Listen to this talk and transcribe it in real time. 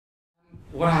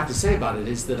What I have to say about it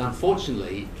is that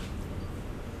unfortunately,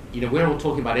 we're all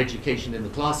talking about education in the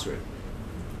classroom,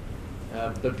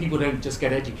 but people don't just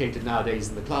get educated nowadays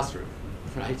in the classroom,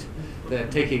 right? They're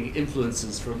taking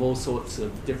influences from all sorts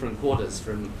of different quarters,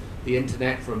 from the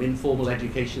internet, from informal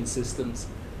education systems,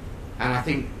 and I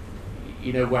think,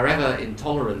 wherever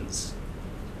intolerance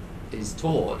is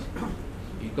taught,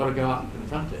 you've got to go out and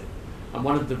confront it. And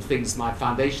one of the things my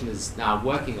foundation is now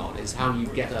working on is how you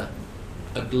get a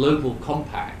global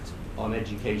compact on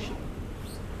education,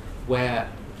 where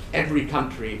every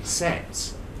country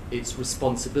accepts its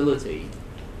responsibility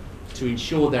to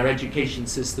ensure their education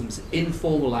systems,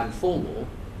 informal and formal,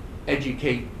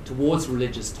 educate towards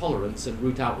religious tolerance and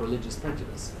root out religious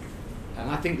prejudice. And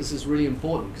I think this is really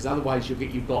important, because otherwise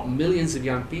you've got millions of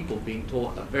young people being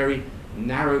taught a very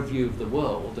narrow view of the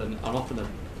world and often a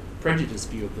prejudiced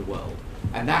view of the world.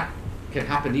 And that can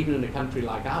happen even in a country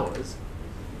like ours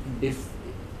if,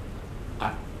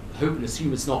 I hope and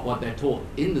assume it's not what they're taught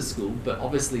in the school, but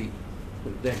obviously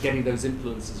they're getting those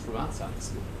influences from outside the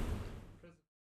school.